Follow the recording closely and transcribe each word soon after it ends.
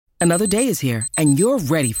Another day is here, and you're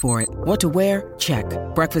ready for it. What to wear? Check.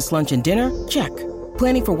 Breakfast, lunch, and dinner? Check.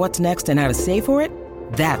 Planning for what's next and how to save for it?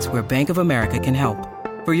 That's where Bank of America can help.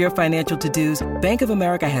 For your financial to-dos, Bank of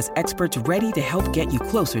America has experts ready to help get you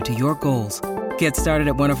closer to your goals. Get started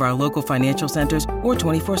at one of our local financial centers or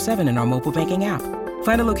 24/7 in our mobile banking app.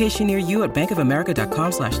 Find a location near you at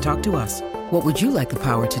bankofamerica.com/talktous. What would you like the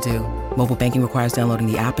power to do? Mobile banking requires downloading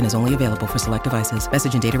the app and is only available for select devices.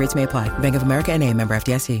 Message and data rates may apply. Bank of America N.A., member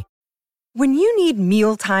FDIC. When you need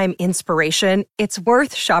mealtime inspiration, it's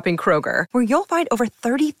worth shopping Kroger, where you'll find over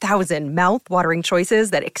 30,000 mouth-watering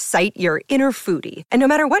choices that excite your inner foodie. And no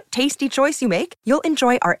matter what tasty choice you make, you'll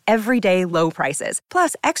enjoy our everyday low prices,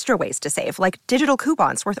 plus extra ways to save, like digital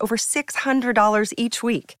coupons worth over $600 each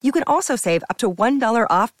week. You can also save up to $1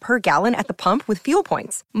 off per gallon at the pump with fuel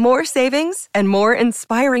points. More savings and more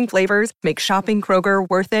inspiring flavors make shopping Kroger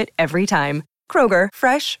worth it every time. Kroger,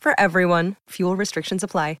 fresh for everyone. Fuel restrictions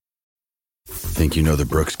apply. Think you know the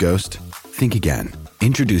Brooks Ghost? Think again.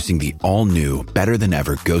 Introducing the all-new,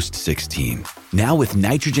 better-than-ever Ghost 16. Now with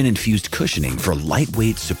nitrogen-infused cushioning for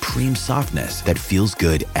lightweight, supreme softness that feels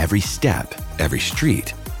good every step, every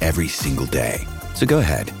street, every single day. So go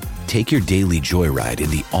ahead, take your daily joyride in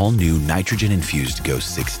the all-new nitrogen-infused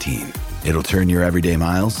Ghost 16. It'll turn your everyday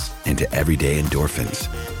miles into everyday endorphins.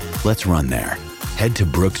 Let's run there. Head to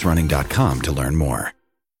brooksrunning.com to learn more.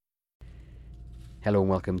 Hello and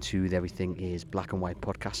welcome to the Everything is Black and White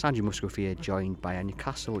podcast. Andrew Musgrove here, joined by our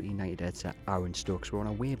Newcastle United editor Aaron Stokes. We're on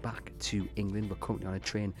our way back to England. We're currently on a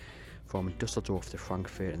train from Dusseldorf to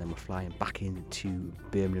Frankfurt, and then we're flying back into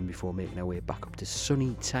Birmingham before making our way back up to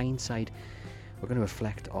sunny Tyneside. We're going to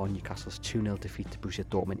reflect on Newcastle's 2-0 defeat to Borussia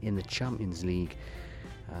Dortmund in the Champions League.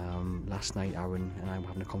 Last night, Aaron and I were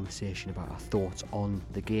having a conversation about our thoughts on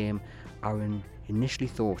the game. Aaron initially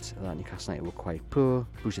thought that Newcastle United were quite poor.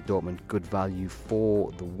 Borussia Dortmund, good value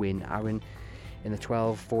for the win. Aaron, in the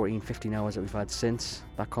 12, 14, 15 hours that we've had since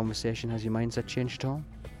that conversation, has your mindset changed at all?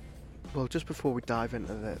 Well, just before we dive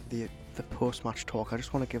into the post-match talk, I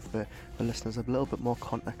just want to give the listeners a little bit more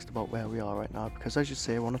context about where we are right now, because as you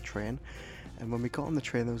say, we're on a train. And when we got on the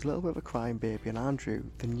train, there was a little bit of a crying baby, and Andrew,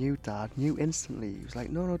 the new dad, knew instantly. He was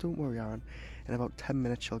like, no, don't worry, Aaron. In about 10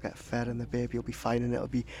 minutes, she'll get fed, and the baby will be fine, and it'll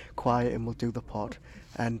be quiet, and we'll do the pod.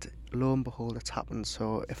 And lo and behold, it's happened.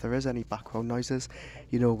 So if there is any background noises,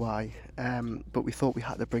 you know why. But we thought we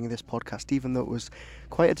had to bring this podcast, even though it was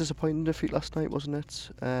quite a disappointing defeat last night, wasn't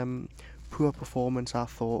it? Poor performance, I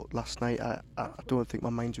thought, last night. I don't think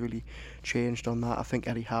my mind's really changed on that. I think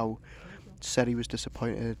Eddie Howe said he was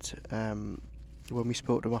disappointed when we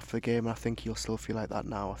spoke to him after the game, and I think he'll still feel like that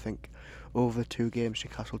now. I think over the 2 games,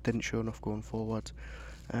 Newcastle didn't show enough going forward.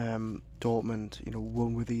 Dortmund,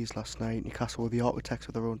 won with ease last night. Newcastle were the architects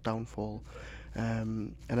of their own downfall.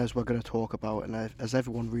 And as we're going to talk about, and as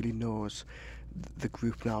everyone really knows, the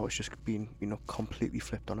group now has just been, completely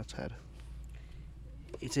flipped on its head.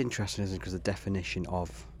 It's interesting, isn't it? Because the definition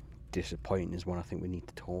of disappointing is one I think we need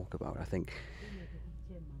to talk about. I think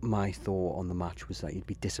my thought on the match was that you'd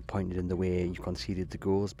be disappointed in the way you conceded the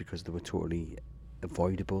goals because they were totally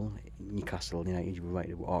avoidable. Newcastle United, you were right,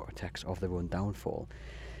 they were architects of their own downfall.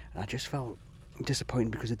 And I just felt disappointed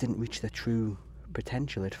because it didn't reach their true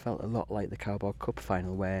potential. It felt a lot like the Carabao Cup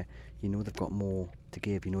final, where they've got more to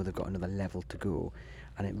give, they've got another level to go,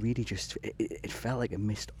 and it really just it felt like a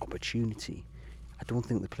missed opportunity. I don't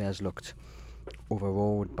think the players looked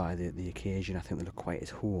overawed by the occasion. I think they look quite at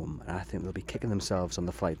home, and I think they'll be kicking themselves on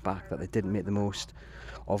the flight back that they didn't make the most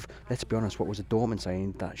of, let's be honest, what was a Dortmund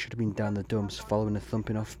signing that should have been down the dumps following a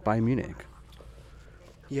thumping off Bayern Munich.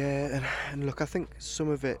 Yeah, and look, I think some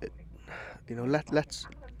of it, let's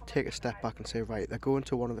take a step back and say, right, they're going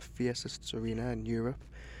to one of the fiercest arena in Europe.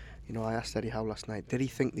 I asked Eddie Howe last night, did he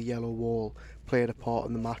think the yellow wall played a part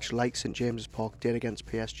in the match like St James's Park did against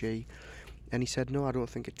PSG? And he said, no, I don't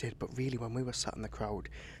think it did. But really, when we were sat in the crowd,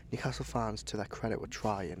 Newcastle fans, to their credit, were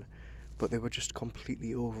trying, but they were just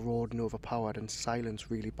completely overawed and overpowered and silenced,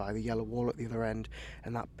 really, by the yellow wall at the other end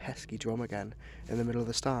and that pesky drum again in the middle of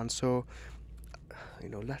the stand. So,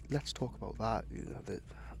 let's talk about that.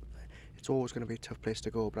 It's always going to be a tough place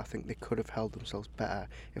to go, but I think they could have held themselves better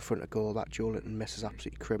in front of goal. That Joelinton miss is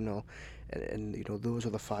absolutely criminal. And those are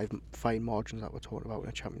the fine margins that we're talking about in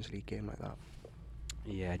a Champions League game like that.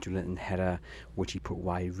 Yeah, Julian header, which he put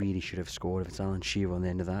wide, really should have scored. If it's Alan Shearer on the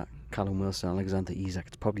end of that, Callum Wilson, Alexander Isak,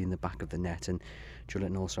 it's probably in the back of the net. And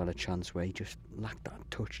Julian also had a chance where he just lacked that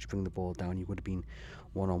touch to bring the ball down. He would have been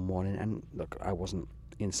one-on-one. And look, I wasn't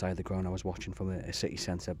inside the ground. I was watching from a city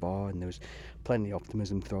centre bar, and there was plenty of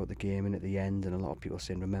optimism throughout the game and at the end. And a lot of people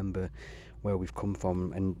saying, remember where we've come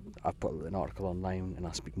from. And I've put an article online, and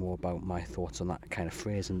I'll speak more about my thoughts on that kind of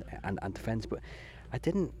phrase and defence. But I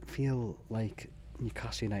didn't feel like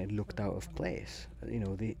Newcastle United looked out of place. You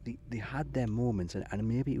know, they had their moments, and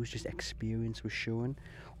maybe it was just experience was showing,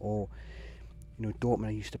 or you know, Dortmund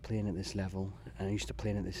are used to playing at this level and are used to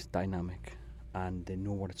playing at this dynamic, and they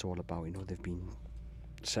know what it's all about. You know, they've been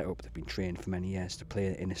set up, they've been trained for many years to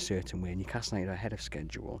play in a certain way. Newcastle United are ahead of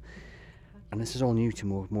schedule, and this is all new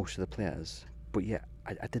to most of the players. But yeah,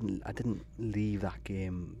 I didn't leave that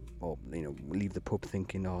game, or you know, leave the pub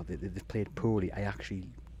thinking, oh, they've played poorly. I actually,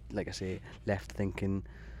 like I say, left thinking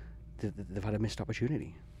they've had a missed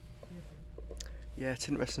opportunity. Yeah, it's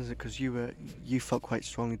interesting because you felt quite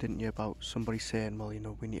strongly, didn't you, about somebody saying, well, you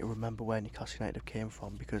know, we need to remember where Newcastle United came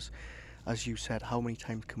from, because as you said, how many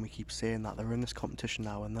times can we keep saying that they're in this competition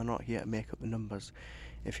now and they're not here to make up the numbers?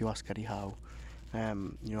 If you ask Eddie Howe,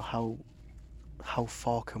 you know, how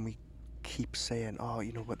far can we keep saying, oh,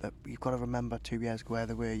 you know, you've got to remember 2 years ago where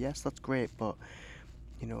they were. Yes, that's great, but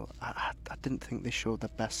you know, I didn't think they showed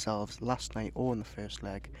their best selves last night or in the first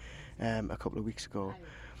leg a couple of weeks ago.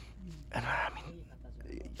 And I mean,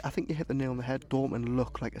 I think you hit the nail on the head. Dortmund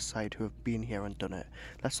look like a side who have been here and done it.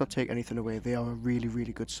 Let's not take anything away. They are a really,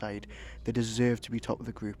 really good side. They deserve to be top of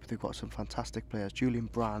the group. They've got some fantastic players. Julian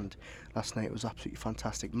Brand last night was absolutely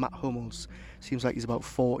fantastic. Matt Hummels seems like he's about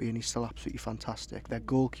 40 and he's still absolutely fantastic. Their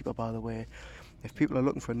goalkeeper, by the way, if people are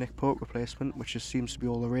looking for a Nick Pope replacement, which just seems to be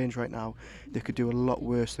all the range right now, they could do a lot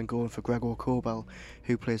worse than going for Gregor Kobel,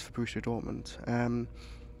 who plays for Borussia Dortmund.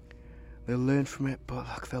 They'll learn from it, but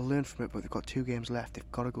they've got 2 games left.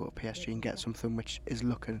 They've got to go to PSG and get something, which is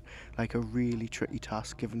looking like a really tricky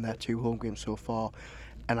task given their 2 home games so far.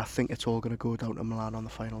 And I think it's all going to go down to Milan on the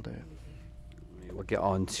final day. We'll get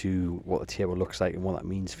on to what the table looks like and what that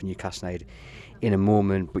means for Newcastle United in a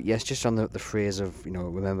moment. But yes, just on the phrase of, you know,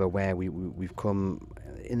 remember where we've come.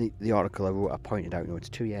 In the article I wrote, I pointed out, you know, it's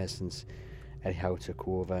 2 years since Eddie Howe took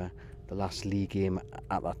over. The last league game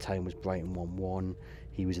at that time was Brighton 1-1.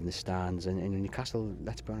 He was in the stands, and Newcastle,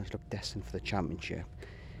 let's be honest, looked destined for the championship.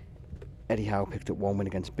 Eddie Howe picked up 1 win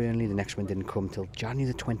against Burnley. The next one didn't come till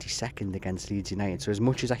January the 22nd against Leeds United. So as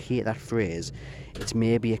much as I hate that phrase, it's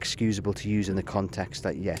maybe excusable to use in the context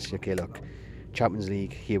that, yes, okay, look, Champions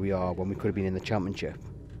League, here we are when we could have been in the championship.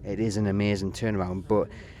 It is an amazing turnaround, but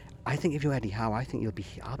I think if you're Eddie Howe, I think you'll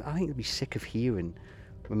be sick of hearing,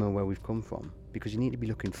 remember where we've come from, because you need to be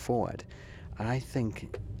looking forward. And I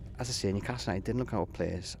think, as I say, Newcastle United didn't look out of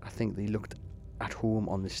place. I think they looked at home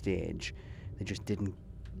on the stage. They just didn't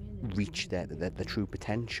reach their true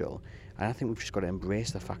potential. And I think we've just got to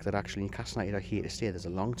embrace the fact that actually Newcastle United are here to stay. There's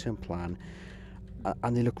a long-term plan,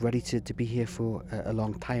 and they look ready to be here for a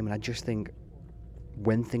long time. And I just think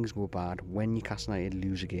when things go bad, when Newcastle United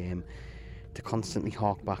lose a game, to constantly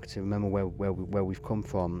hark back to remember where we've come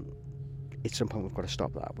from, at some point we've got to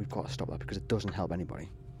stop that. We've got to stop that because it doesn't help anybody.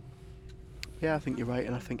 Yeah, I think you're right,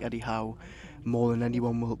 and I think Eddie Howe, more than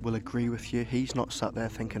anyone, will agree with you. He's not sat there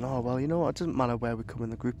thinking, oh, well, you know what, it doesn't matter where we come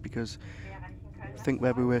in the group, because think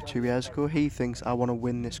where we were 2 years ago. He thinks, I want to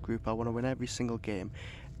win this group, I want to win every single game,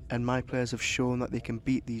 and my players have shown that they can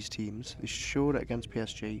beat these teams. They showed it against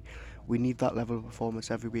PSG. We need that level of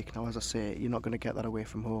performance every week. Now, as I say, you're not going to get that away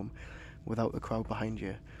from home without the crowd behind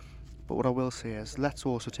you. But what I will say is, let's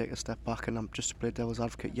also take a step back, and I'm just to play devil's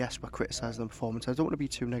advocate. Yes, we're criticising the performance. I don't want to be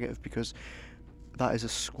too negative, because that is a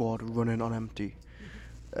squad running on empty.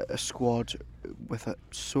 A squad with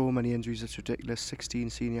so many injuries, it's ridiculous. 16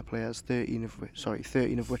 senior players, 13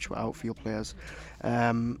 of which were outfield players.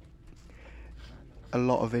 A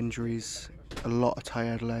lot of injuries, a lot of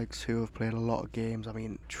tired legs who have played a lot of games. I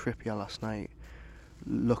mean, Trippier last night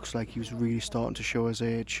looks like he was really starting to show his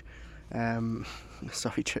age.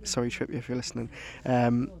 Sorry Trippier, if you're listening.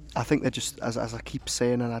 I think they're just, as I keep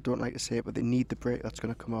saying, and I don't like to say it, but they need the break that's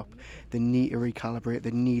going to come up. They need to recalibrate.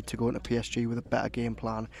 They need to go into PSG with a better game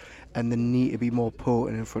plan, and they need to be more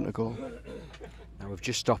potent in front of goal. Now we've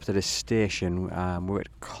just stopped at a station. We're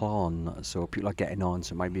at Clon, so people are getting on,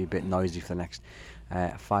 so it might be a bit noisy for the next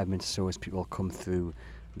 5 minutes or so as people come through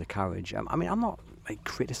the carriage. I mean, I'm not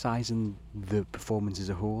criticising the performance as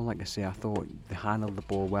a whole. Like I say, I thought they handled the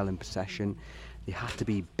ball well in possession. They had to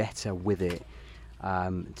be better with it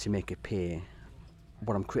to make it pay.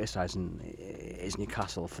 What I'm criticising is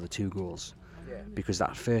Newcastle for the 2 goals. because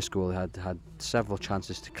that first goal had several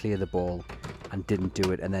chances to clear the ball and didn't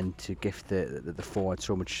do it, and then to gift the forward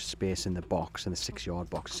so much space in the box, in the 6-yard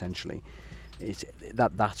box essentially.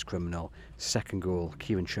 That's criminal. Second goal,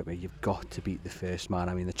 Kieran Trippier, you've got to beat the first man.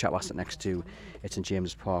 I mean, the chap I sat next to at St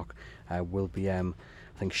James's Park will be, I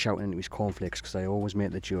think, shouting into his cornflakes, because I always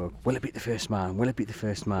make the joke, will it beat the first man? Will it beat the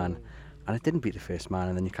first man? And it didn't beat the first man,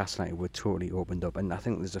 and then Newcastle United were totally opened up. And I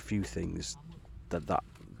think there's a few things that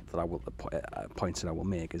I will points that I will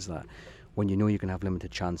make, is that when you know you can have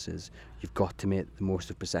limited chances, you've got to make the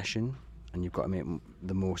most of possession, and you've got to make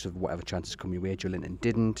the most of whatever chances come your way. Joe Linton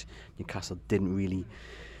didn't. Newcastle didn't really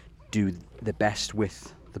do the best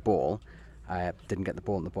with the ball. Didn't get the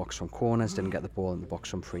ball in the box from corners, didn't get the ball in the box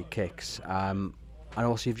from free kicks. And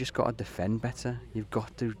also, you've just got to defend better. You've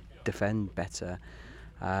got to defend better.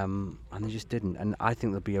 And they just didn't. And I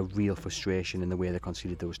think there'll be a real frustration in the way they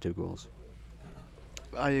conceded those 2 goals.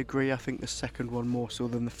 I agree. I think the second one more so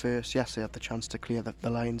than the first. Yes, they had the chance to clear the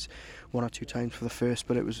lines 1 or 2 times for the first,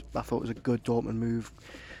 but I thought it was a good Dortmund move.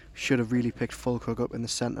 Should have really picked Fulkrug up in the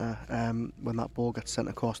centre when that ball gets sent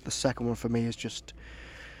across. The second one for me is just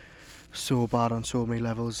so bad on so many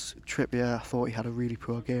levels. Trippier, I thought he had a really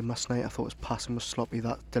poor game last night. I thought his passing was sloppy.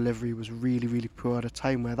 That delivery was really, really poor at a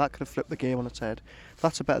time where that could have flipped the game on its head. If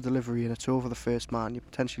that's a better delivery and it's over the first man, you're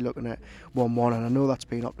potentially looking at 1-1, and I know that's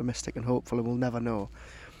being optimistic and hopeful, and we'll never know.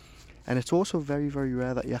 And it's also very, very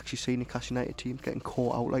rare that you actually see Newcastle United teams getting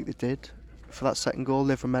caught out like they did for that second goal.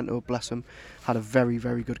 Livramento, bless him, had a very,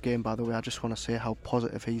 very good game, by the way. I just want to say how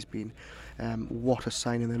positive he's been. What a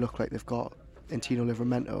signing they look like they've got in Tino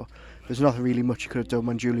Livramento. There's nothing really much you could have done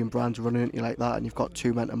when Julian Brand's running into you like that, and you've got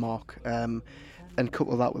 2 men to mark. And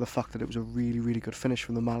couple that with the fact that it was a really, really good finish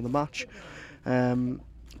from the man of the match.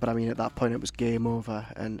 But I mean, at that point it was game over,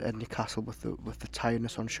 and Newcastle with the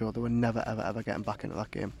tiredness on show, they were never, ever, ever getting back into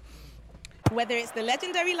that game. Whether it's the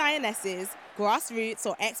legendary Lionesses, grassroots,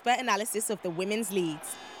 or expert analysis of the women's leagues,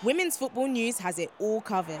 Women's Football News has it all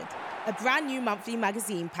covered. A brand new monthly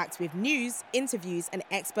magazine packed with news, interviews, and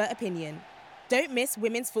expert opinion. Don't miss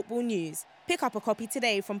Women's Football News. Pick up a copy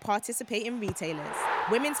today from participating retailers.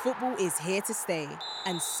 Women's football is here to stay,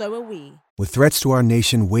 and so are we. With threats to our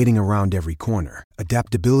nation waiting around every corner,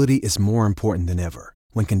 adaptability is more important than ever.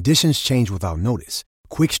 When conditions change without notice,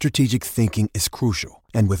 quick strategic thinking is crucial.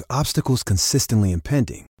 And with obstacles consistently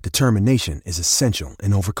impending, determination is essential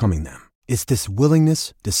in overcoming them. It's this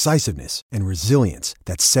willingness, decisiveness, and resilience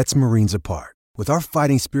that sets Marines apart. With our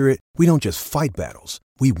fighting spirit, we don't just fight battles,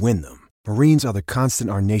 we win them. Marines are the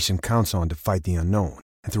constant our nation counts on to fight the unknown.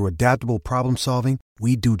 And through adaptable problem solving,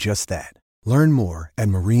 we do just that. Learn more at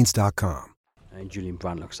marines.com. And Julian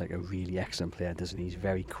Brand looks like a really excellent player, doesn't he? He's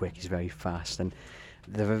very quick, he's very fast, and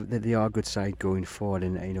they are a good side going forward.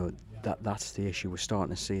 And you know that's the issue. We're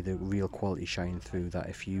starting to see the real quality shine through. That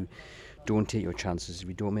if you don't take your chances, if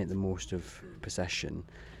you don't make the most of possession,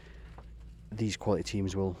 these quality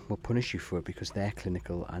teams will punish you for it, because they're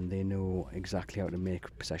clinical and they know exactly how to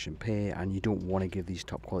make possession pay. And you don't want to give these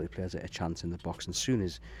top quality players a chance in the box. And as soon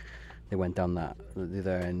as they went down the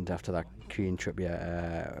other end after that Kieran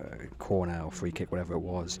Trippier corner or free kick, whatever it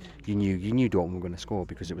was, you knew Dortmund were going to score,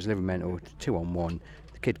 because it was Livramento 2-on-1.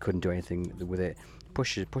 The kid couldn't do anything with it.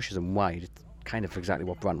 Pushes him wide. It's kind of exactly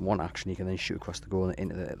what Brandt want. Actually, he can then shoot across the goal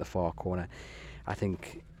into the far corner. I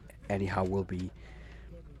think Eddie Howe will be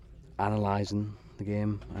analysing the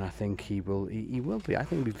game, and I think he will be. I think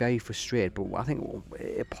he'll be very frustrated. But I think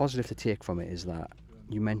a positive to take from it is that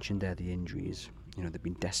you mentioned there the injuries. You know, they've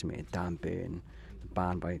been decimated. Dan Burn,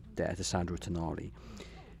 banned by Sandro Tonali.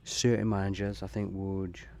 Certain managers, I think,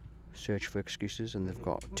 would search for excuses, and they've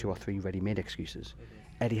got 2 or 3 ready-made excuses.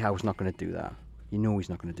 Eddie Howe's not going to do that. You know he's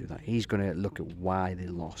not going to do that. He's going to look at why they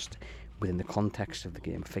lost within the context of the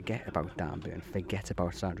game. Forget about Dan Burn, forget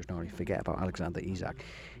about Sandro Tonali, forget about Alexander Isak.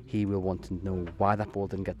 He will want to know why that ball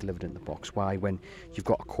didn't get delivered in the box. Why, when you've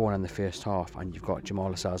got a corner in the first half and you've got Jamal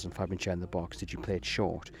Lascelles and Fabian Schär in the box, did you play it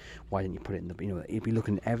short? Why didn't you put it in the... You know, he'd be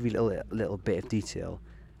looking at every little bit of detail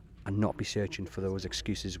and not be searching for those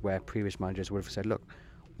excuses where previous managers would have said, look,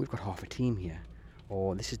 we've got half a team here.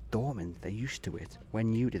 Or this is Dortmund, they're used to it. We're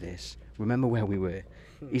new to this. Remember where we were.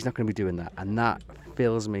 He's not going to be doing that. And that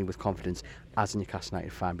fills me with confidence as a Newcastle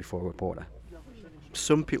United fan before a reporter.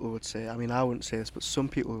 Some people would say, I mean, I wouldn't say this, but some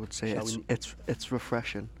people would say it's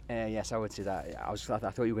refreshing. Yes, I would say that. I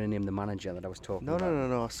thought you were going to name the manager that I was talking about.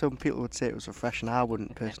 No. Some people would say it was refreshing. I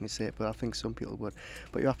wouldn't personally say it, but I think some people would.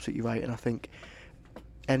 But you're absolutely right, and I think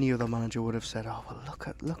any other manager would have said, "Oh, well,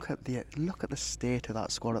 look at the state of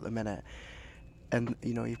that squad at the minute." And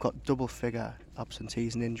you know, you've got double-figure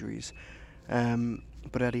absentees and injuries.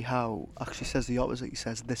 But Eddie Howe actually says the opposite. He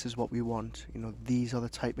says, this is what we want. You know, these are the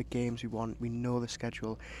type of games we want. We know the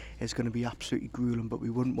schedule is going to be absolutely grueling, but we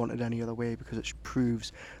wouldn't want it any other way because it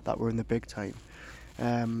proves that we're in the big time.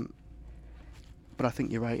 But I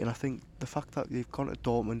think you're right, and I think the fact that they've gone to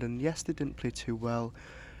Dortmund, and yes, they didn't play too well,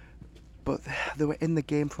 but they were in the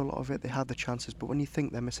game for a lot of it. They had the chances, but when you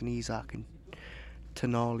think they're missing Isak and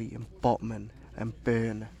Tonali and Botman and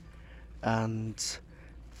Byrne and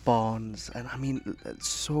Barnes, and I mean,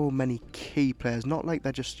 so many key players, not like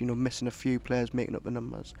they're just, you know, missing a few players making up the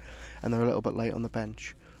numbers and they're a little bit light on the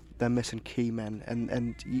bench. They're missing key men,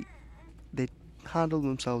 and they handle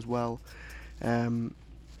themselves well,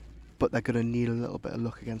 but they're going to need a little bit of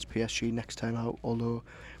luck against PSG next time out, although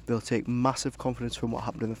they'll take massive confidence from what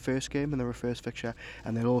happened in the first game in the reverse fixture,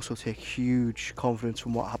 and they'll also take huge confidence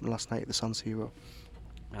from what happened last night at the San Siro.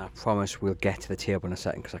 I promise we'll get to the table in a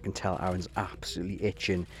second, because I can tell Aaron's absolutely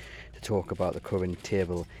itching to talk about the current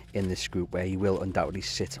table in this group, where he will undoubtedly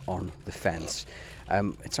sit on the fence.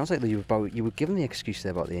 It sounds like you were giving the excuse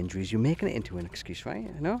there about the injuries. You're making it into an excuse,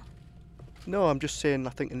 right? No? No, I'm just saying I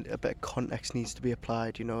think a bit of context needs to be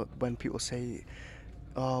applied. You know, when people say,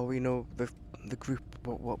 oh, you know, the group,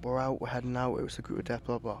 we're out, we're heading out, it was the group of death,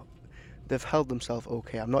 blah, blah. They've held themselves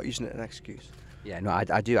okay. I'm not using it as an excuse. Yeah, no,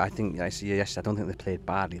 I do. I think, yes, I don't think they played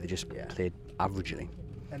badly. They just played averagely.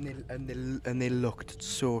 And they looked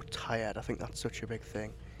so tired. I think that's such a big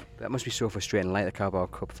thing. That must be so frustrating, like the Carabao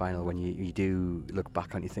Cup final, when you do look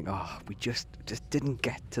back on it, you think, oh, we just didn't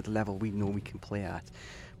get to the level we know we can play at.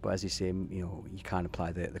 But as you say, you know, you can't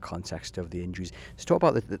apply the context of the injuries. Let's talk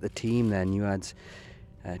about the team then. You had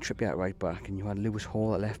Trippier at right back and you had Lewis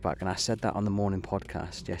Hall at left back, and I said that on the morning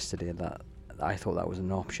podcast yesterday, that I thought that was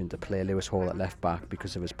an option to play Lewis Hall at left back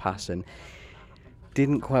because of his passing.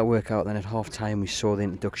 Didn't quite work out. Then at half time we saw the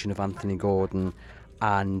introduction of Anthony Gordon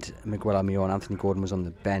and Miguel Almiron. Anthony Gordon was on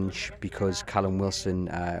the bench because Callum Wilson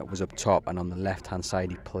was up top, and on the left hand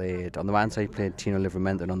side he played Tino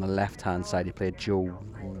Livramento, and on the left hand side he played Joe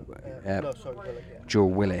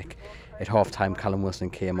Willock. At half time Callum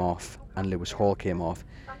Wilson came off and Lewis Hall came off,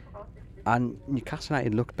 and Newcastle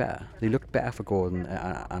United looked better. They looked better for Gordon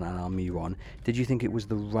and Almiron. Did you think it was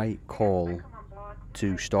the right call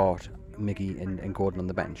to start Miggy and Gordon on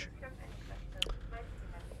the bench?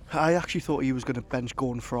 I actually thought he was going to bench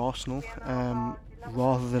Gordon for Arsenal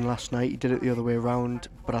rather than last night. He did it the other way around,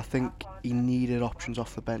 but I think he needed options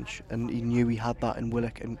off the bench, and he knew he had that in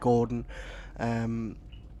Willock and Gordon.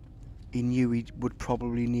 He knew he would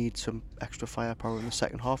probably need some extra firepower in the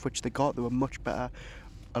second half, which they got. They were much better,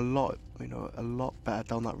 a lot better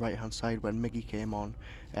down that right hand side when Miggy came on.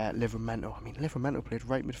 Livramento played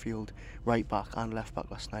right midfield, right back and left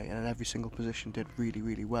back last night, and in every single position did really,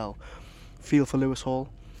 really well. Feel for Lewis Hall.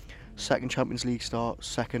 Second Champions League start,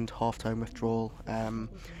 second half-time withdrawal.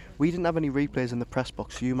 We didn't have any replays in the press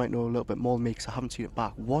box, so you might know a little bit more than me because I haven't seen it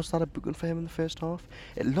back. Was that a booking for him in the first half?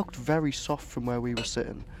 It looked very soft from where we were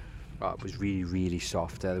sitting. Oh, it was really, really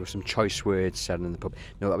soft. There were some choice words said in the pub.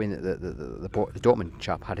 No, I mean the Dortmund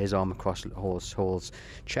chap had his arm across Hall's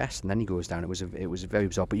chest, and then he goes down. It was very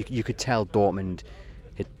bizarre. But you could tell Dortmund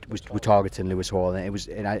were targeting Lewis Hall,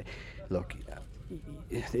 and look,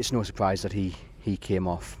 it's no surprise that he came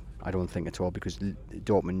off. I don't think at all, because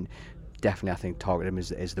Dortmund definitely, I think, targeted him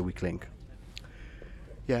as the weak link.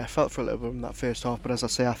 Yeah, I felt for a little bit in that first half, but as I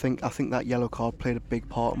say, I think that yellow card played a big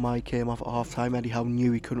part in my came off at half time. Eddie Howe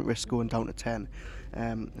knew he couldn't risk going down to 10,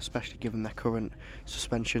 especially given their current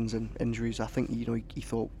suspensions and injuries. I think he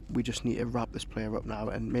thought we just need to wrap this player up now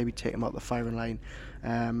and maybe take him out the firing line,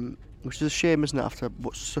 which is a shame, isn't it, after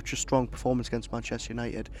such a strong performance against Manchester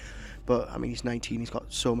United. But I mean, he's 19, he's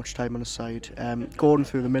got so much time on his side. Gordon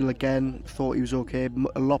through the middle again, thought he was okay,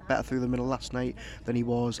 a lot better through the middle last night than he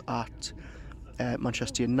was at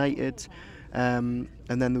Manchester United. And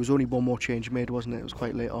then there was only one more change made, wasn't it? It was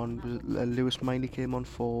quite late on. Lewis Miley came on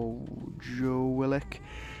for Joe Willock.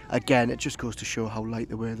 Again, it just goes to show how light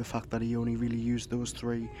they were, the fact that he only really used those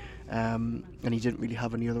three, and he didn't really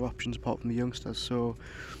have any other options apart from the youngsters. So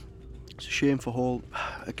it's a shame for Hall.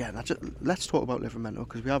 Again, let's talk about Livramento,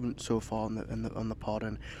 because we haven't so far on the pod,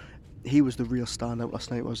 and he was the real standout last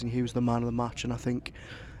night, wasn't he? He was the man of the match, and I think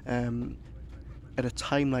at a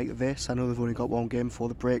time like this, I know they've only got one game before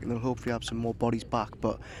the break and they'll hopefully have some more bodies back,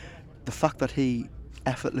 but the fact that he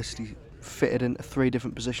effortlessly fitted into 3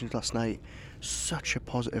 different positions last night, such a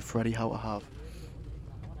positive for Eddie Howe to have.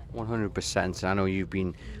 100%. I know you've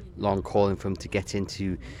been long calling for him to get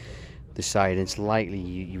into the side. It's likely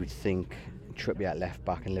you would think Trippier at left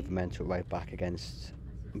back and Livramento at right back against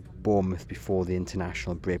Bournemouth before the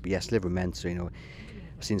international break. But yes, Livramento,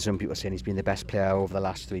 I've seen some people saying he's been the best player over the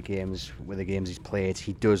last 3 games with the games he's played.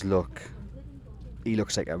 He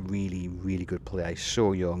looks like a really, really good player. He's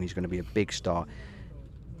so young. He's going to be a big star.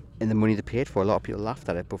 And the money they paid for, a lot of people laughed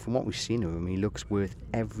at it, but from what we've seen of him, he looks worth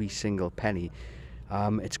every single penny.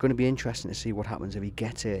 It's going to be interesting to see what happens if he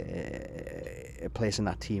gets a place in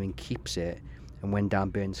that team and keeps it, and when Dan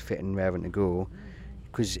Burn's fit and raring to go.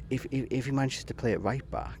 Because if he manages to play it right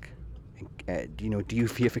back, do you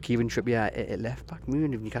fear for Kieran Trippier at left back?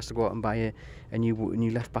 Moon, if Newcastle go out and buy a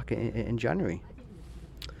new left back in January?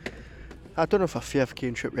 I don't know if I fear for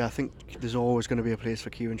Kieran Trippier. I think there's always going to be a place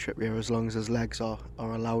for Kieran Trippier as long as his legs are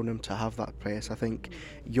allowing him to have that place. I think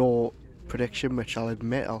your prediction, which I'll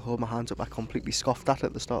admit, I'll hold my hands up, I completely scoffed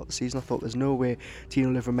at the start of the season. I thought there's no way Tino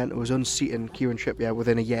Livramento was unseating Kieran Trippier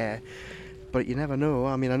within a year. But you never know.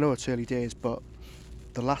 I mean, I know it's early days, but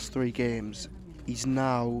the last 3 games, he's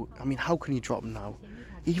now... I mean, how can you drop him now?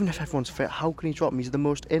 Even if everyone's fit, how can you drop him? He's the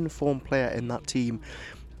most informed player in that team.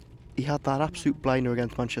 He had that absolute blinder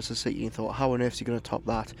against Manchester City and thought, how on earth is he going to top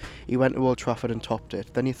that? He went to Old Trafford and topped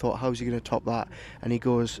it. Then he thought, how's he going to top that? And he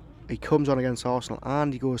comes on against Arsenal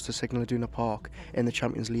and he goes to Signal Iduna Park in the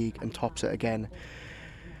Champions League and tops it again.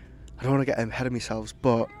 I don't want to get ahead of myself,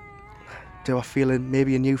 but do I feel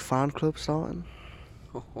maybe a new fan club starting?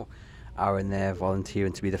 Aaron there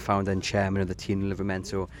volunteering to be the founder and chairman of the Tino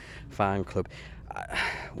Livramento fan club.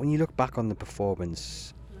 When you look back on the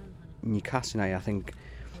performance, Newcastle United, I think...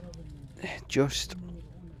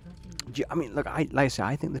 like I say,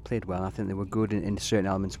 I think they played well. I think they were good in certain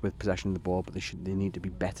elements with possession of the ball, but they need to be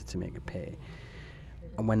better to make it pay.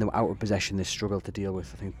 And when they were out of possession, they struggled to deal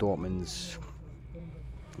with, I think, Dortmund's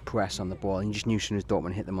press on the ball. And you just knew as soon as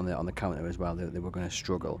Dortmund hit them on the counter as well, they were going to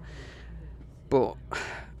struggle. But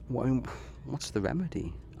what's the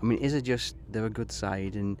remedy? I mean, is it just they're a good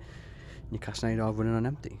side and Newcastle United are running on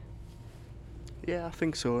empty? Yeah, I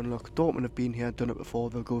think so. And look, Dortmund have been here, done it before.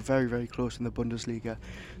 They'll go very, very close in the Bundesliga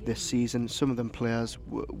this season. Some of them players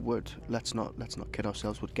would let's not kid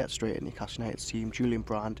ourselves, would get straight in Newcastle United's team. Julian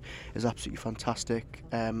Brandt is absolutely fantastic.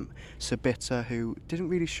 Sabitzer, who didn't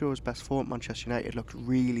really show his best form at Manchester United, looked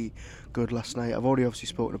really good last night. I've already obviously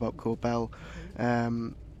spoken about Kobel.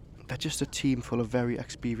 They're just a team full of very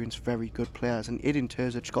experienced, very good players, and Edin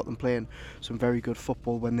Terzic got them playing some very good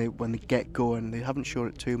football when they get going. They haven't shown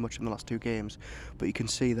it too much in the last 2 games, but you can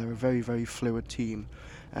see they're a very, very fluid team.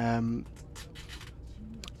 And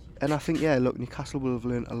I think, look, Newcastle will have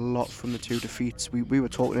learned a lot from the 2 defeats. We were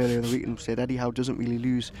talking earlier in the week and said Eddie Howe doesn't really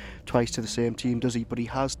lose twice to the same team, does he? But he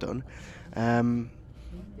has done. But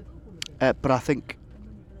I think...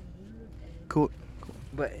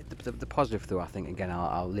 But the positive, though, I think, again,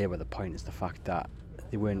 I'll labour the point, is the fact that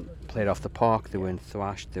they weren't played off the park, they weren't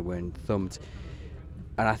thrashed, they weren't thumped.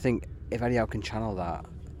 And I think if Eddie Howe can channel that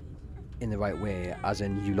in the right way, as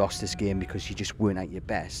in you lost this game because you just weren't at your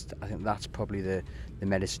best, I think that's probably the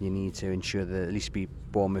medicine you need to ensure that at least be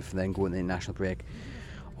Bournemouth and then go into the international break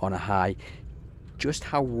on a high. Just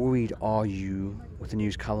how worried are you with the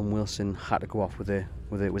news Callum Wilson had to go off with it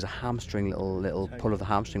was a hamstring, little pull of the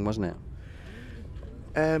hamstring, wasn't it?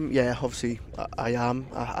 Yeah, obviously I am.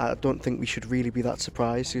 I don't think we should really be that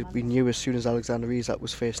surprised. We knew as soon as Alexander Isak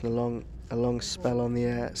was facing a long spell on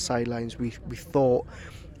the sidelines, we thought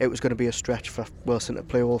it was going to be a stretch for Wilson to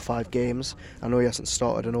play all 5 games. I know he hasn't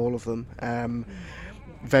started in all of them.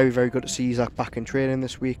 Very, very good to see Isak back in training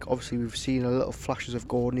this week. Obviously we've seen a little flashes of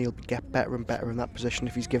Gordon. He'll get better and better in that position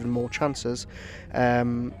if he's given more chances.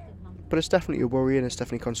 But it's definitely a worry and it's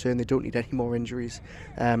definitely a concern. They don't need any more injuries.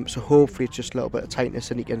 So hopefully it's just a little bit of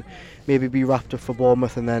tightness and he can maybe be wrapped up for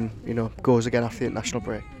Bournemouth and then, goes again after the international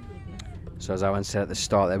break. So as Owen said at the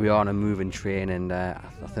start, there we are on a moving train, and I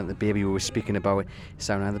think the baby we were speaking about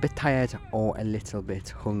sounded either a bit tired or a little bit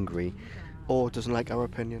hungry. Or doesn't like our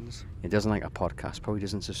opinions. It doesn't like our podcast, probably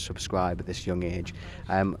doesn't subscribe at this young age.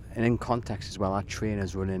 And in context as well, our train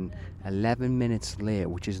is running 11 minutes late,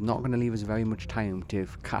 which is not going to leave us very much time to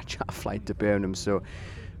catch our flight to Birmingham. So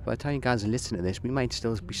by the time you guys listen to this, we might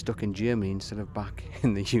still be stuck in Germany instead of back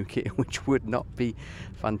in the UK, which would not be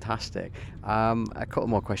fantastic. A couple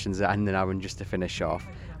more questions and then Aaron, just to finish off.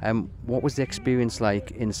 What was the experience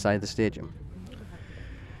like inside the stadium?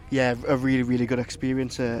 Yeah, a really, really good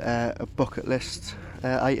experience, a bucket list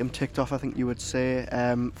item ticked off, I think you would say.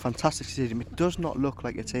 Fantastic stadium. It does not look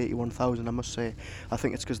like it's 81,000, I must say. I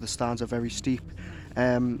think it's because the stands are very steep.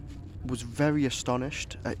 Was very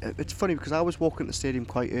astonished. It's funny because I was walking the stadium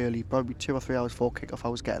quite early, probably 2 or 3 hours before kick-off I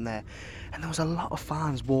was getting there, and there was a lot of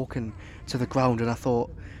fans walking to the ground, and I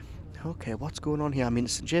thought, okay, what's going on here? I mean,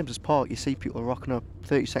 it's St James's Park, you see people rocking up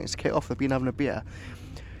 30 seconds to kick off, they've been having a beer.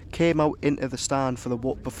 came out into the stand for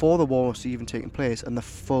before the warm was even taking place, and the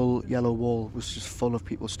full yellow wall was just full of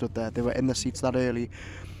people stood there. They were in the seats that early.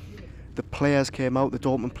 The players came out, the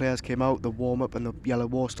Dortmund players came out, the warm-up and the yellow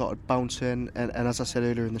wall started bouncing, and as I said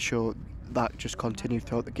earlier in the show, that just continued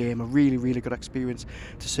throughout the game. A really, really good experience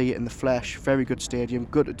to see it in the flesh. Very good stadium,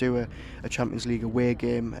 good to do a Champions League away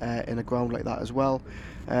game in a ground like that as well.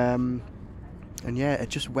 And yeah, it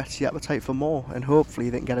just whets the appetite for more, and hopefully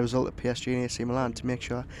they can get a result at PSG and AC Milan to make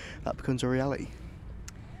sure that becomes a reality.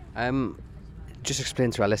 Just explain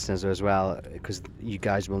to our listeners as well, because you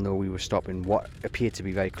guys will know we were stopping what appeared to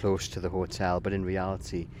be very close to the hotel, but in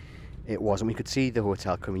reality it wasn't. We could see the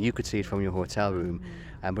hotel coming, you could see it from your hotel room,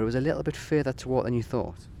 but it was a little bit further to walk than you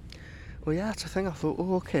thought. Well, yeah, that's the thing. I thought,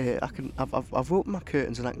 okay, I've opened my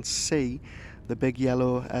curtains and I can see the big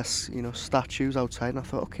yellow statues outside, and I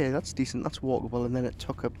thought, okay, that's decent, that's walkable. And then it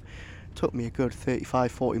took me a good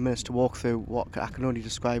 35-40 minutes to walk through what I can only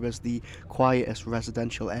describe as the quietest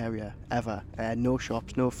residential area ever. No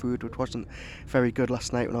shops, no food, which wasn't very good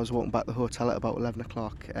last night when I was walking back to the hotel at about 11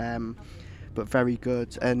 o'clock, but very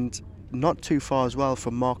good. And not too far as well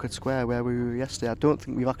from Market Square where we were yesterday. I don't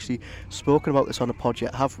think we've actually spoken about this on a pod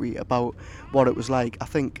yet, have we, about what it was like. I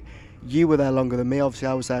think you were there longer than me. Obviously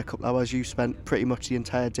I was there a couple of hours. You spent pretty much the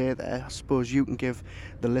entire day there. I suppose you can give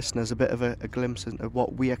the listeners a bit of a glimpse into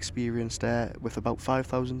what we experienced there with about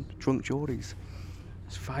 5,000 drunk Geordies.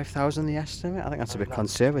 It's 5,000 the estimate? I think that's a bit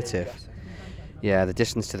conservative. Yeah, the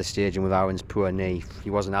distance to the stadium with Aaron's poor knee, he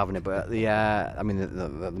wasn't having it, but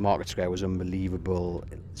the Market Square was unbelievable.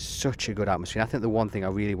 Such a good atmosphere. I think the one thing I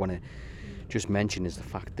really want to just mention is the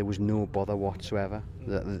fact there was no bother whatsoever.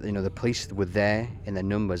 The police were there in their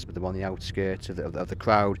numbers, but they were on the outskirts of the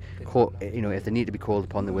crowd. If they need to be called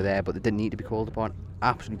upon, they were there, but they didn't need to be called upon.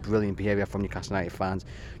 Absolutely brilliant behaviour from Newcastle United fans.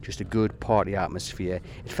 Just a good party atmosphere.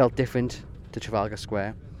 It felt different to Trafalgar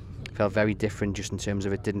Square. It felt very different just in terms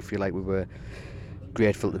of it didn't feel like we were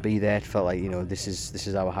grateful to be there. It felt like this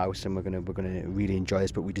is our house and we're gonna really enjoy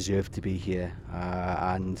this, but we deserve to be here.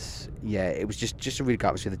 And yeah, it was just a really good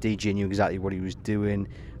atmosphere. The DJ knew exactly what he was doing.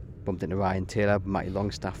 Bumped into Ryan Taylor, Matty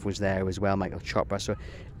Longstaff was there as well, Michael Chopper. So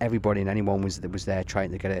everybody and anyone was there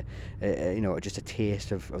trying to get just a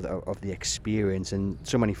taste of the experience, and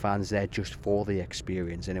so many fans there just for the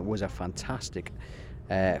experience. And it was a fantastic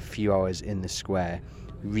few hours in the square.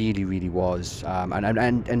 Really, really was,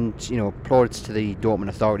 and plaudits to the Dortmund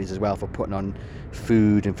authorities as well for putting on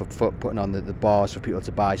food and for putting on the bars for people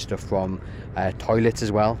to buy stuff from, toilets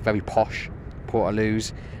as well, very posh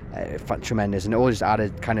Portaloos, tremendous, and it all just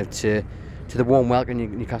added kind of to the warm welcome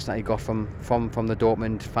Newcastle United got from the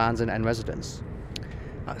Dortmund fans and residents.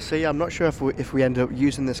 So yeah, I'm not sure if we end up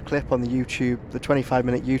using this clip on the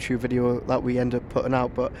 25-minute YouTube video that we end up putting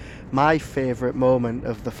out, but my favourite moment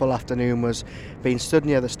of the full afternoon was being stood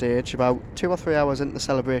near the stage about 2 or 3 hours into the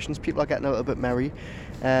celebrations. People are getting a little bit merry.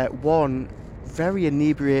 One very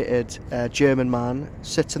inebriated German man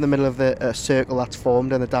sits in the middle of the circle that's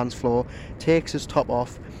formed on the dance floor, takes his top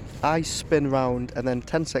off. I spin round, and then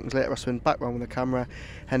 10 seconds later I spin back round with the camera,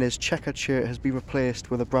 and his checkered shirt has been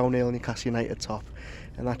replaced with a brown ale Newcastle United top.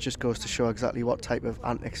 And that just goes to show exactly what type of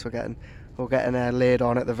antics we're getting laid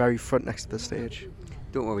on at the very front next to the stage.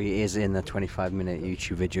 Don't worry, it is in the 25-minute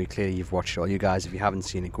YouTube video. Clearly you've watched it all. You guys, if you haven't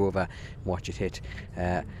seen it, go over and watch it. Hit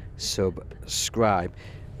subscribe.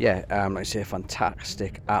 Yeah, like I say, a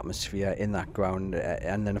fantastic atmosphere in that ground,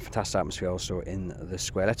 and then a fantastic atmosphere also in the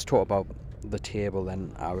square. Let's talk about the table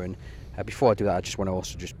then, Aaron. Before I do that, I just want to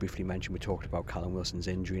also just briefly mention we talked about Callum Wilson's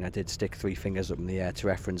injury, and I did stick 3 fingers up in the air to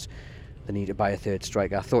reference the need to buy a third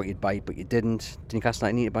striker. I thought you'd buy it, but you didn't. Did Newcastle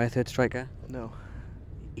United need to buy a third striker? No.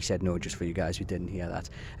 He said no, just for you guys who didn't hear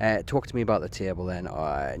that. Talk to me about the table then.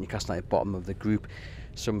 Newcastle United bottom of the group.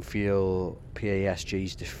 Some feel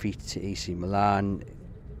PASG's defeat to AC Milan,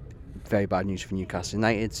 very bad news for Newcastle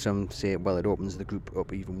United. Some say, well, it opens the group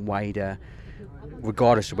up even wider.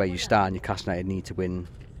 Regardless of where you stand, Newcastle United need to win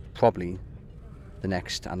probably the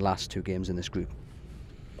next and last 2 games in this group.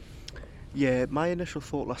 Yeah, my initial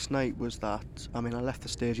thought last night was that, I left the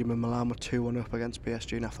stadium in Milan with 2-1 up against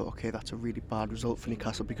PSG, and I thought, okay, that's a really bad result for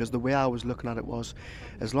Newcastle, because the way I was looking at it was,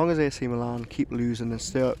 as long as AC Milan keep losing and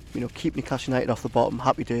still, keep Newcastle United off the bottom,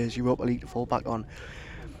 happy days, Europa League to fall back on.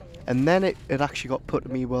 And then it actually got put to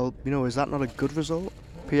me, well, is that not a good result?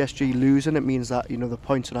 PSG losing, it means that, the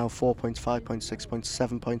points are now 4 points, 5 points, 6 points,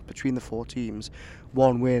 7 points between the 4 teams.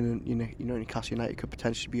 1 win, and Newcastle United could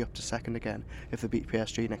potentially be up to second again if they beat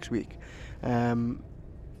PSG next week.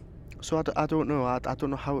 So I don't know. I don't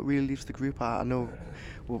know how it really leaves the group. I know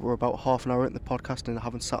we're about half an hour into the podcast and I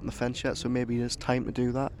haven't sat on the fence yet, so maybe there's time to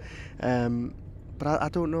do that. But I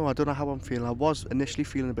don't know. I don't know how I'm feeling. I was initially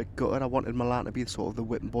feeling a bit gutted. I wanted Milan to be sort of the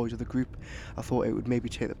whipping boys of the group. I thought it would maybe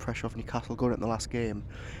take the pressure off Newcastle going into the last game.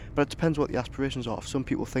 But it depends what the aspirations are. If some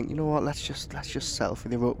people think, you know what, let's just settle for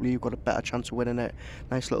the Europa League. We've got a better chance of winning it.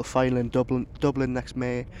 Nice little final in Dublin next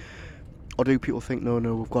May. Or do people think, no,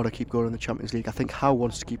 we've got to keep going in the Champions League? I think Howe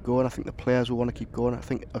wants to keep going. I think the players will want to keep going. I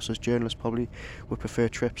think us as journalists probably would prefer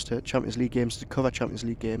trips to Champions League games, to cover Champions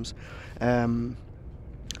League games.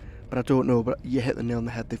 But I don't know. But you hit the nail on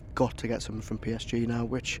the head. They've got to get something from PSG now,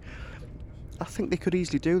 which I think they could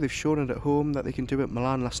easily do. They've shown it at home that they can do it.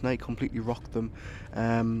 Milan last night completely rocked them.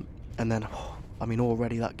 And then,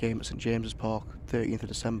 already that game at St James's Park, 13th of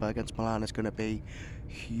December against Milan is going to be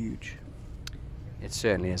huge. It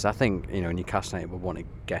certainly is. I think, Newcastle United will want to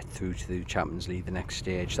get through to the Champions League, the next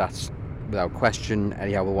stage. That's without question.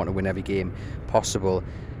 Eddie Howe will want to win every game possible.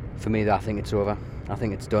 For me, I think it's over. I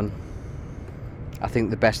think it's done. I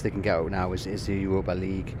think the best they can get out now is the Europa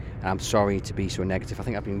League. And I'm sorry to be so negative. I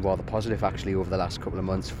think I've been rather positive, actually, over the last couple of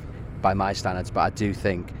months by my standards. But I do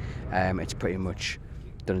think it's pretty much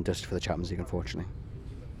done and dusted for the Champions League, unfortunately.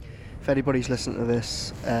 If anybody's listening to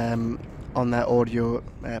this on their audio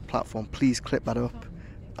platform, please clip that up.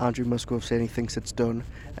 Andrew Musgrove saying he thinks it's done,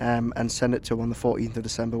 and send it to him on the 14th of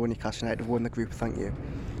December when Newcastle United have won the group. Thank you.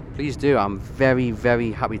 Please do. I'm very,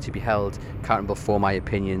 very happy to be held accountable for my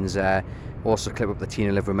opinions. Also clip up the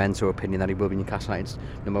Tino Livramento opinion that he will be Newcastle United's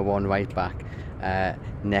 #1 right back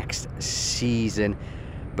next season.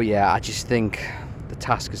 But yeah, I just think the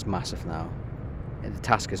task is massive now. The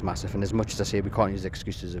task is massive, and as much as I say we can't use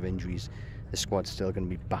excuses of injuries, the squad's still going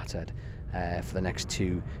to be battered for the next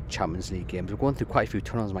 2 Champions League games. We're going through quite a few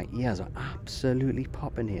tunnels. My ears are absolutely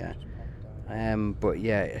popping here. But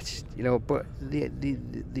yeah, it's but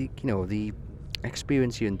the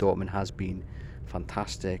experience here in Dortmund has been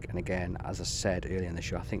fantastic. And again, as I said earlier in the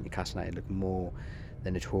show, I think Newcastle United look more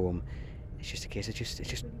than at home. It's just a case it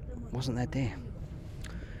just wasn't their day.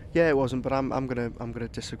 Yeah, it wasn't, but I'm gonna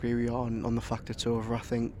disagree with you on the fact it's over. I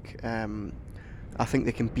think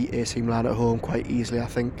they can beat AC Milan at home quite easily. I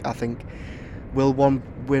think will one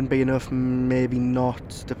win be enough? Maybe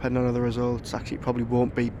not, depending on the results. Actually, it probably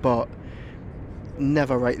won't be, but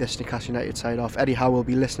never write this Newcastle United side off. Eddie Howe will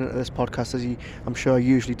be listening to this podcast, as I'm sure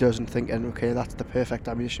usually does, and thinking, okay, that's the perfect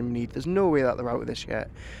ammunition we need. There's no way that they're out of this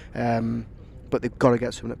yet, but they've got to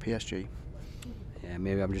get something at PSG. Yeah,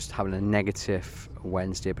 maybe I'm just having a negative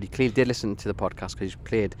Wednesday, but he clearly did listen to the podcast because he's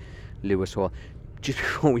played Lewis Hall. Just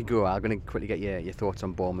before we go, I'm going to quickly get your thoughts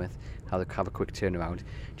on Bournemouth, how they have a quick turnaround.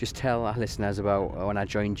 Just tell our listeners about when I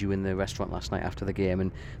joined you in the restaurant last night after the game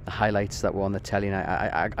and the highlights that were on the telly. And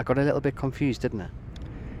I got a little bit confused, didn't I?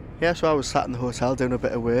 Yeah, so I was sat in the hotel doing a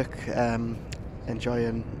bit of work,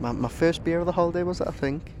 enjoying my first beer of the holiday, was it, I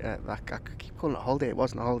think? I keep calling it a holiday. It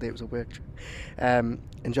wasn't a holiday, it was a work trip.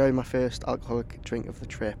 Enjoying my first alcoholic drink of the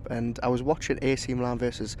trip, and I was watching AC Milan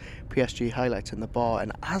versus PSG highlights in the bar,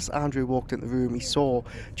 and as Andrew walked in the room, he saw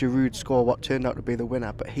Giroud score what turned out to be the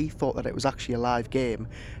winner, but he thought that it was actually a live game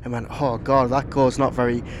and went, oh god, that's not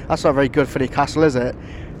very good for Newcastle, is it?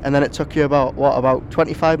 And then it took you about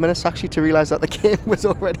 25 minutes actually to realise that the game was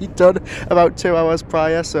already done about 2 hours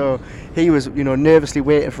prior. So he was, nervously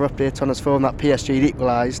waiting for updates on his phone that PSG had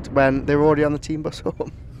equalised when they were already on the team bus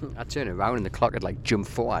home. I turned around and the clock had jumped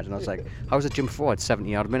forward, and I was like, how's it jump forward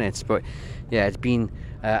 70 odd minutes? But yeah, it's been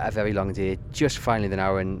a very long day. Just finally the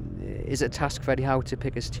hour. And is it a task for Eddie Howe to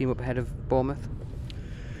pick his team up ahead of Bournemouth?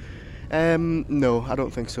 No, I don't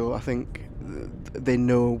think so. I think they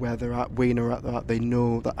know where they're at. We know at that. They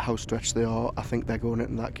know that how stretched they are. I think they're going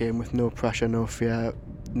into that game with no pressure, no fear,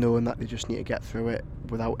 knowing that they just need to get through it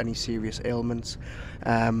without any serious ailments.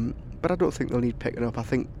 But I don't think they'll need picking up. I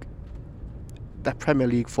think their Premier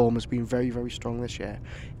League form has been very, very strong this year.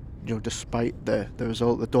 Despite the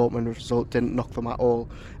result, the Dortmund result didn't knock them at all.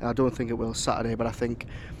 And I don't think it will Saturday, but I think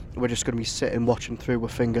we're just going to be sitting, watching through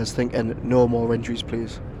with fingers, thinking, no more injuries,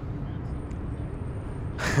 please.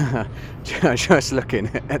 Just looking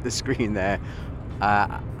at the screen there,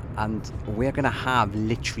 and we're going to have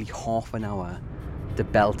literally half an hour to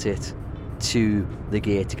belt it to the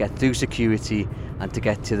gate, to get through security and to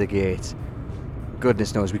get to the gate.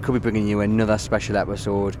 Goodness knows, we could be bringing you another special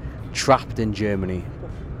episode, Trapped in Germany.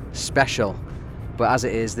 Special. But as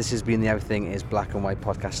it is, this has been the Everything is Black and White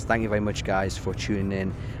podcast. Thank you very much, guys, for tuning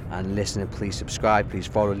in and listening. Please subscribe, please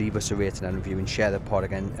follow, leave us a rating and review, and share the pod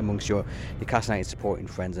again amongst your Newcastle United supporting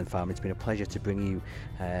friends and family. It's been a pleasure to bring you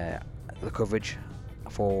the coverage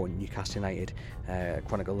for Newcastle United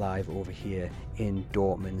Chronicle Live over here in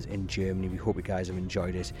Dortmund in Germany. We hope you guys have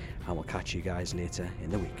enjoyed it, and we'll catch you guys later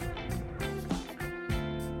in the week.